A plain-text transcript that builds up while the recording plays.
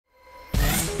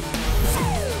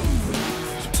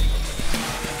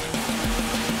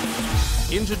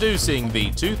Introducing the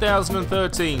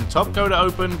 2013 TopCoder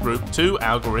Open Group 2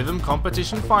 Algorithm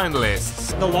Competition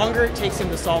Finalists. The longer it takes him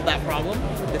to solve that problem,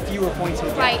 the fewer points he'll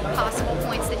get. Right, possible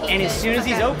points that he And could. as soon as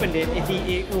he's opened it,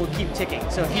 it will keep ticking.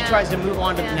 So if he tries to move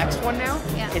on to the next one now,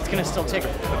 it's going to still tick.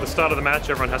 At the start of the match,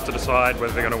 everyone has to decide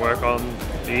whether they're going to work on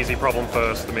the easy problem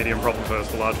first, the medium problem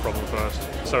first, the large problem first.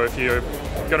 So if you're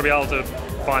going to be able to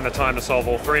find the time to solve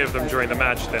all three of them during the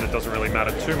match, then it doesn't really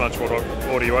matter too much what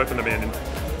order you open them in.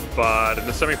 But in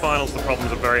the semi-finals, the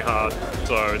problems are very hard,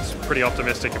 so it's pretty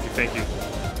optimistic if you think you've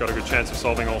got a good chance of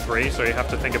solving all three. So you have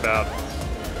to think about,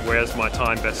 where's my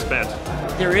time best spent?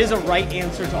 There is a right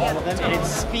answer to all of them, and its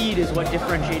speed is what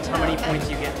differentiates how many points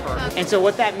you get per. And so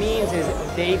what that means is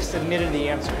they've submitted the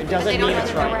answer. It doesn't mean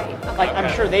it's right. Like,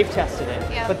 I'm sure they've tested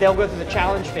it, but they'll go through the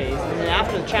challenge phase, and then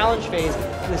after the challenge phase,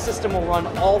 the system will run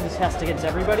all the tests against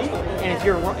everybody. And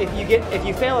if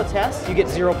you fail a test, you get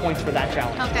 0 points for that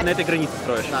challenge. Okay. На этой границе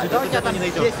строишь.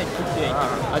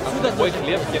 Отсюда твой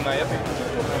хлеб на этой.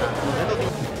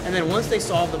 And then once they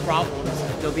solve the problems,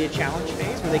 there'll be a challenge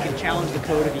phase where they can challenge the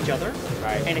code of each other.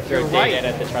 Right. And if you're right,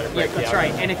 that's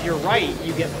right. And if you're right,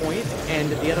 you get points, and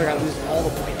the other guy loses all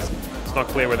the points. It's not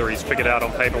clear whether he's figured out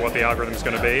on paper what the algorithm is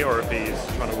going to be, or if he's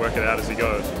trying to work it out as he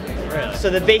goes. Really? So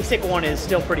the basic one is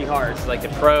still pretty hard. It's like the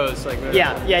pros, like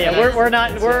yeah.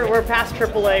 We're past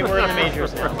AAA. We're in the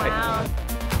majors now. Wow.